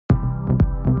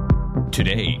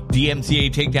Today,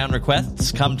 DMCA takedown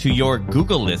requests come to your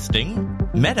Google listing.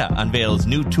 Meta unveils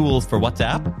new tools for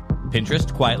WhatsApp.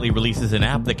 Pinterest quietly releases an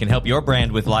app that can help your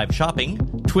brand with live shopping.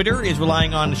 Twitter is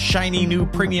relying on shiny new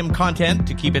premium content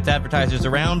to keep its advertisers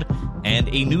around.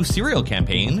 And a new cereal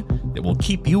campaign that will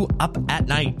keep you up at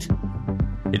night.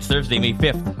 It's Thursday, May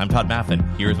 5th. I'm Todd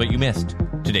Maffin. Here's what you missed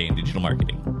today in digital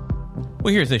marketing.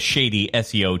 Well, here's a shady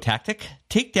SEO tactic.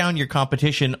 Take down your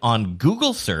competition on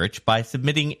Google search by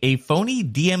submitting a phony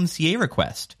DMCA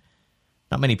request.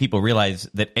 Not many people realize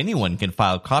that anyone can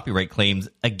file copyright claims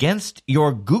against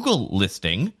your Google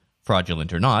listing,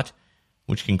 fraudulent or not,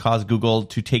 which can cause Google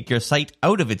to take your site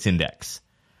out of its index.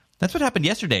 That's what happened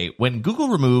yesterday when Google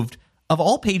removed, of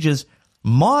all pages,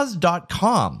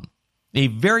 Moz.com, a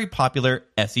very popular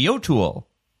SEO tool.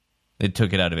 It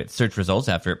took it out of its search results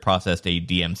after it processed a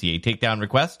DMCA takedown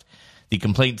request. The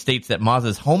complaint states that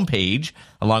Moz's homepage,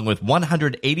 along with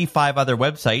 185 other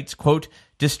websites, quote,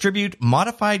 distribute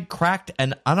modified, cracked,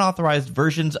 and unauthorized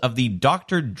versions of the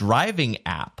Dr. Driving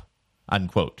app,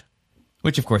 unquote.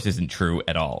 Which, of course, isn't true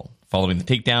at all. Following the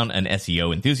takedown, an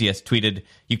SEO enthusiast tweeted,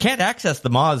 "You can't access the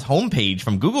Moz homepage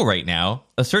from Google right now.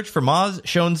 A search for Moz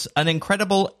shows an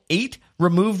incredible 8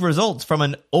 removed results from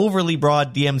an overly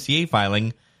broad DMCA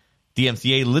filing.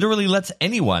 DMCA literally lets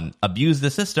anyone abuse the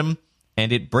system,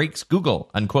 and it breaks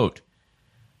Google," unquote.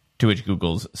 To which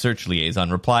Google's search liaison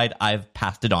replied, "I've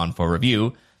passed it on for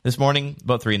review." This morning,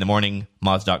 about 3 a.m,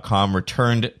 Moz.com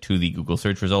returned to the Google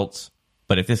search results.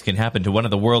 But if this can happen to one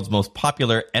of the world's most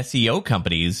popular SEO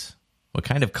companies, what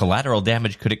kind of collateral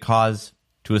damage could it cause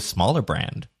to a smaller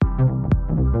brand?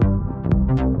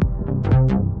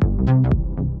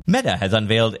 Meta has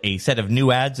unveiled a set of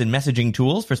new ads and messaging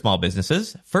tools for small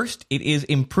businesses. First, it is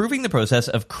improving the process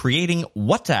of creating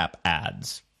WhatsApp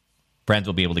ads. Brands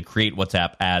will be able to create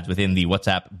WhatsApp ads within the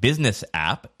WhatsApp Business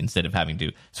app instead of having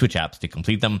to switch apps to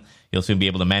complete them. You'll soon be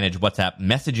able to manage WhatsApp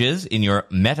messages in your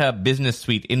Meta Business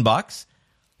Suite inbox.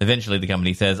 Eventually, the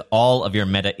company says all of your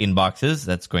Meta inboxes,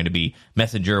 that's going to be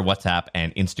Messenger, WhatsApp,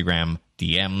 and Instagram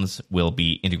DMs, will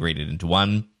be integrated into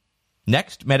one.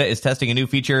 Next, Meta is testing a new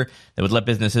feature that would let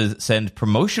businesses send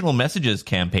promotional messages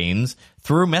campaigns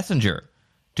through Messenger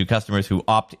to customers who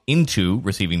opt into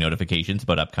receiving notifications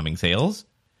about upcoming sales.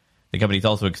 The company is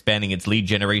also expanding its lead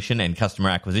generation and customer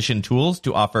acquisition tools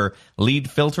to offer lead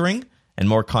filtering and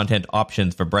more content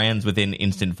options for brands within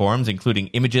Instant Forms, including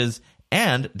images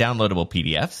and downloadable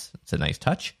PDFs. It's a nice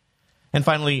touch. And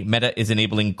finally, Meta is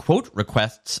enabling quote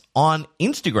requests on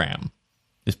Instagram.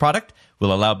 This product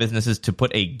will allow businesses to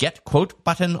put a Get Quote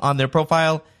button on their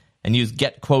profile and use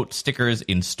Get Quote stickers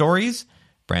in stories.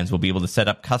 Brands will be able to set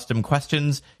up custom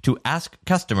questions to ask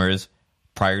customers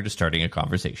prior to starting a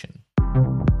conversation.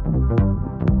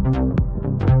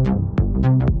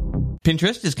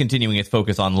 Pinterest is continuing its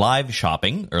focus on live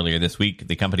shopping. Earlier this week,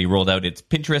 the company rolled out its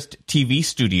Pinterest TV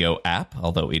Studio app,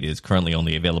 although it is currently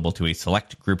only available to a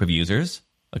select group of users.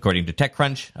 According to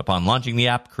TechCrunch, upon launching the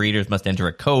app, creators must enter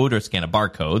a code or scan a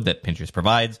barcode that Pinterest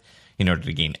provides in order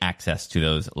to gain access to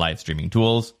those live streaming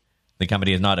tools. The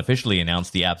company has not officially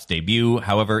announced the app's debut.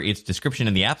 However, its description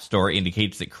in the App Store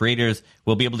indicates that creators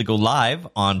will be able to go live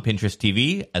on Pinterest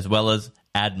TV, as well as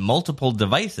add multiple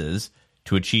devices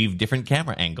to achieve different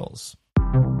camera angles.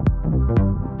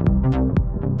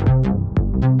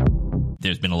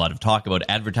 There's been a lot of talk about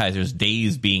advertisers'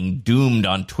 days being doomed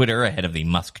on Twitter ahead of the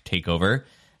Musk takeover.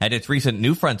 At its recent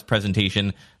NewFronts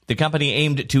presentation, the company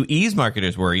aimed to ease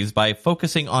marketers' worries by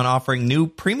focusing on offering new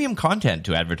premium content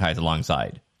to advertise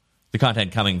alongside. The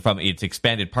content coming from its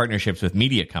expanded partnerships with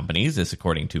media companies, this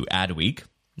according to Adweek.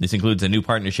 This includes a new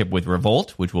partnership with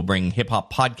Revolt, which will bring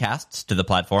hip-hop podcasts to the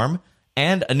platform,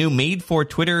 and a new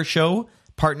made-for-Twitter show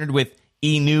partnered with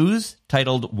E! News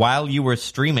titled While You Were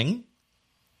Streaming.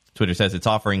 Twitter says its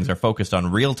offerings are focused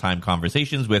on real-time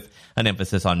conversations with an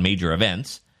emphasis on major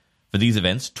events. For these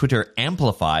events, Twitter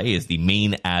Amplify is the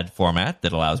main ad format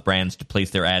that allows brands to place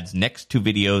their ads next to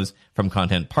videos from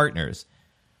content partners.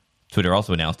 Twitter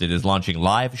also announced it is launching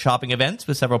live shopping events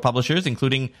with several publishers,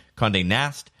 including Condé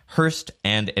Nast, Hearst,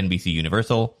 and NBC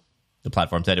Universal. The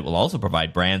platform said it will also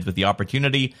provide brands with the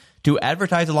opportunity to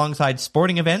advertise alongside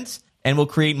sporting events and will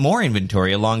create more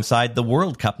inventory alongside the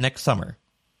World Cup next summer.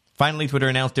 Finally, Twitter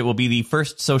announced it will be the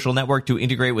first social network to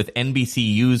integrate with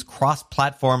NBCU's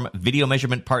cross-platform video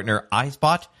measurement partner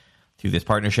iSpot. Through this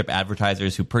partnership,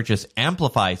 advertisers who purchase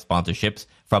Amplify sponsorships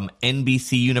from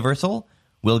NBC Universal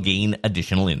will gain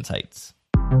additional insights.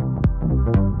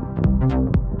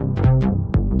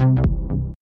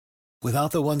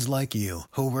 Without the ones like you,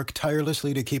 who work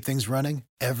tirelessly to keep things running,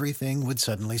 everything would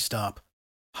suddenly stop.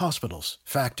 Hospitals,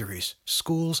 factories,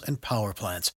 schools, and power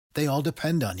plants, they all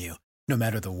depend on you. No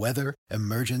matter the weather,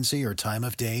 emergency, or time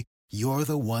of day, you're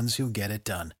the ones who get it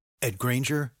done. At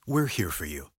Grainger, we're here for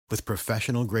you with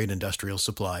professional-grade industrial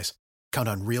supplies. Count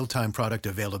on real-time product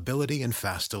availability and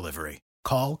fast delivery.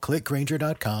 Call, click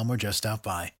Grainger.com, or just stop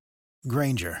by.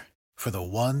 Grainger, for the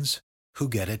ones who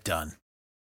get it done.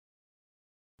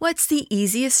 What's the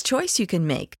easiest choice you can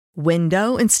make?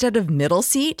 Window instead of middle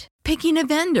seat? Picking a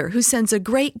vendor who sends a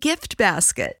great gift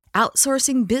basket?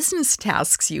 Outsourcing business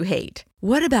tasks you hate?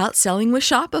 What about selling with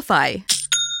Shopify?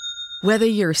 Whether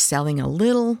you're selling a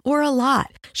little or a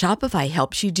lot, Shopify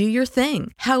helps you do your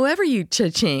thing, however you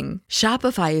cha-ching.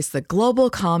 Shopify is the global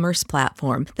commerce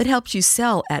platform that helps you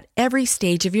sell at every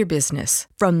stage of your business.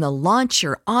 From the launch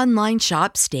your online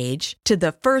shop stage to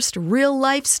the first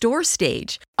real-life store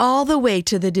stage, all the way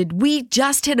to the did we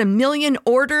just hit 1 million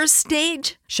orders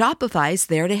stage. Shopify's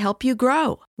there to help you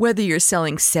grow. Whether you're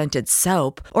selling scented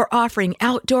soap or offering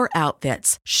outdoor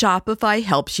outfits, Shopify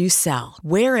helps you sell.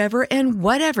 Wherever and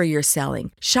whatever you're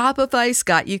selling, Shopify's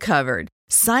got you covered.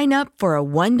 Sign up for a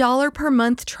 $1 per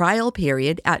month trial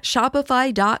period at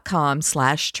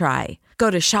shopify.com/try. Go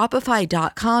to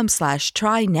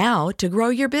shopify.com/try now to grow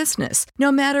your business, no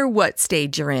matter what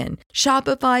stage you're in.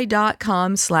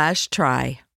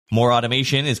 Shopify.com/try. More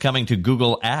automation is coming to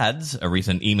Google Ads. A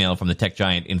recent email from the tech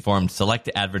giant informed select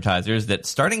advertisers that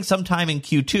starting sometime in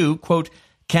Q2, quote,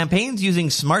 campaigns using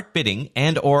smart bidding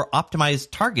and or optimized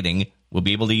targeting will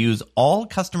be able to use all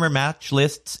customer match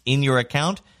lists in your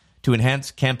account to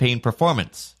enhance campaign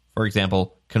performance. For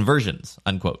example, conversions,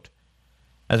 unquote.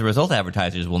 As a result,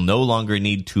 advertisers will no longer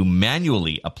need to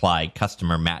manually apply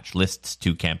customer match lists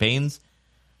to campaigns.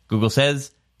 Google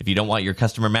says if you don't want your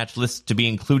customer match lists to be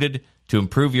included to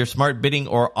improve your smart bidding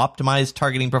or optimized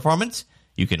targeting performance,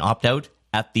 you can opt out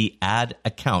at the ad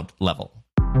account level.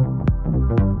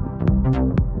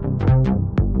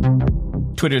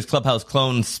 Twitter's Clubhouse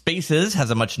clone Spaces has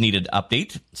a much-needed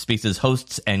update. Spaces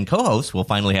hosts and co-hosts will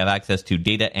finally have access to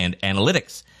data and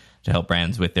analytics to help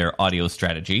brands with their audio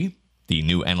strategy. The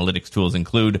new analytics tools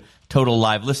include total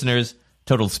live listeners,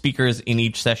 total speakers in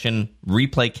each session,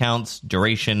 replay counts,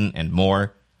 duration, and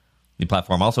more. The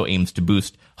platform also aims to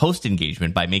boost host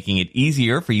engagement by making it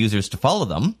easier for users to follow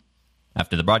them.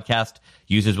 After the broadcast,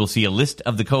 users will see a list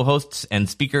of the co-hosts and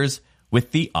speakers with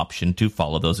the option to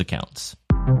follow those accounts.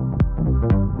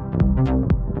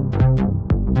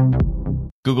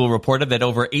 Google reported that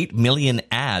over 8 million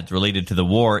ads related to the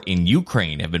war in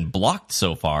Ukraine have been blocked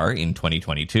so far in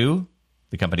 2022.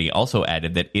 The company also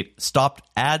added that it stopped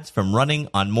ads from running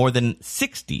on more than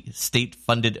 60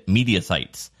 state-funded media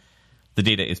sites. The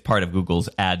data is part of Google's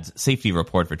ads safety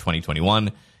report for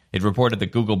 2021. It reported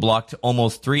that Google blocked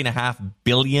almost 3.5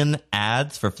 billion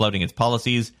ads for flouting its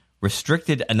policies,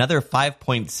 restricted another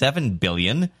 5.7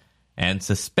 billion, and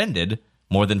suspended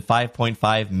more than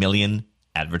 5.5 million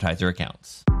advertiser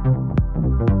accounts.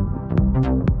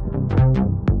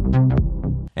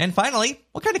 And finally,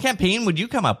 what kind of campaign would you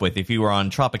come up with if you were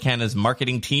on Tropicana's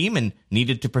marketing team and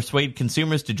needed to persuade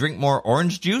consumers to drink more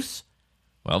orange juice?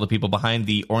 Well, the people behind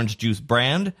the orange juice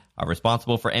brand are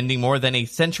responsible for ending more than a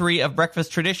century of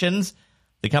breakfast traditions.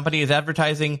 The company is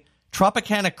advertising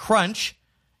Tropicana Crunch,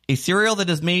 a cereal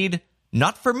that is made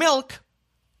not for milk,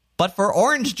 but for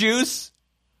orange juice.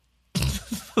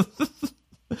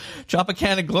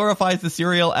 Tropicana glorifies the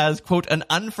cereal as, quote, an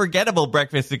unforgettable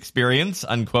breakfast experience,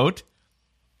 unquote.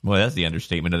 Well, that's the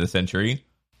understatement of the century.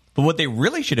 But what they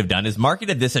really should have done is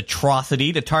marketed this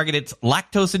atrocity to target its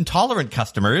lactose-intolerant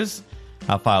customers.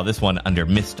 I'll file this one under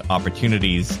missed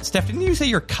opportunities. Steph, didn't you say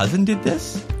your cousin did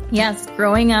this? Yes,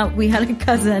 growing up, we had a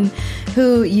cousin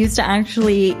who used to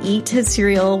actually eat his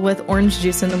cereal with orange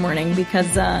juice in the morning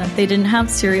because they didn't have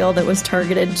cereal that was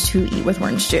targeted to eat with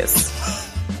orange juice.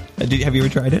 Have you ever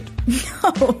tried it?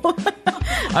 No.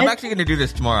 I'm actually going to do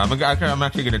this tomorrow. I'm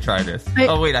actually going to try this.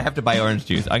 I have to buy orange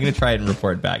juice. I'm going to try it and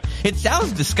report back. It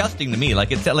sounds disgusting to me.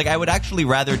 Like I would actually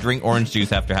rather drink orange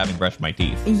juice after having brushed my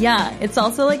teeth. Yeah, it's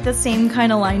also like the same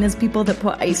kind of line as people that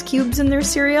put ice cubes in their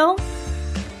cereal.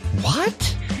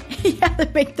 What? Yeah,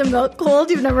 that make the milk cold.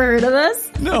 You've never heard of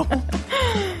this? No.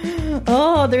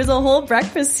 Oh, there's a whole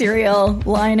breakfast cereal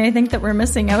line I think that we're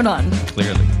missing out on.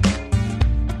 Clearly.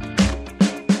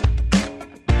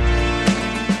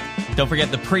 Don't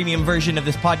forget the premium version of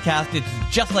this podcast. It's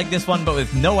just like this one, but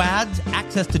with no ads,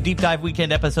 access to Deep Dive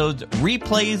Weekend episodes,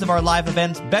 replays of our live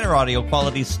events, better audio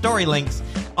quality, story links,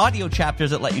 audio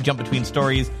chapters that let you jump between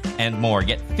stories, and more.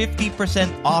 Get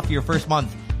 50% off your first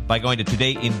month by going to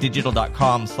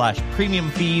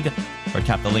todayindigital.com/premium feed or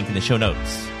tap the link in the show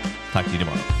notes. Talk to you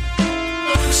tomorrow.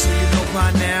 So you know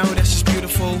by now, that's just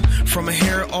beautiful. From her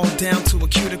hair all down to her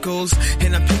cuticles.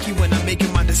 And I'm picky when I'm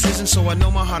making my decision, so I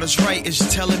know my heart is right. It's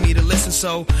just telling me to listen,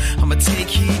 so I'ma take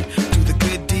heed, do the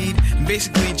good deed, and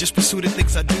basically just pursue the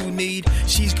things I do need.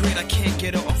 She's great, I can't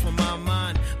get her off of my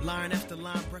mind. Line after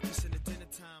line, breakfast and dinner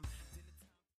time.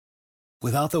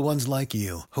 Without the ones like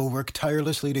you, who work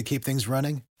tirelessly to keep things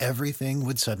running, everything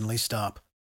would suddenly stop.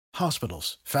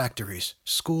 Hospitals, factories,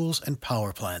 schools, and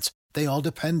power plants, they all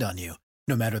depend on you.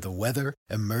 No matter the weather,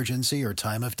 emergency, or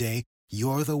time of day,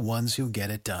 you're the ones who get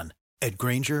it done. At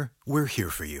Grainger, we're here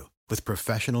for you with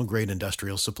professional-grade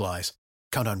industrial supplies.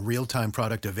 Count on real-time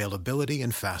product availability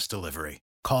and fast delivery.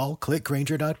 Call, click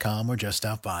Grainger.com, or just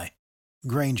stop by.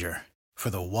 Grainger, for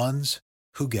the ones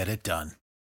who get it done.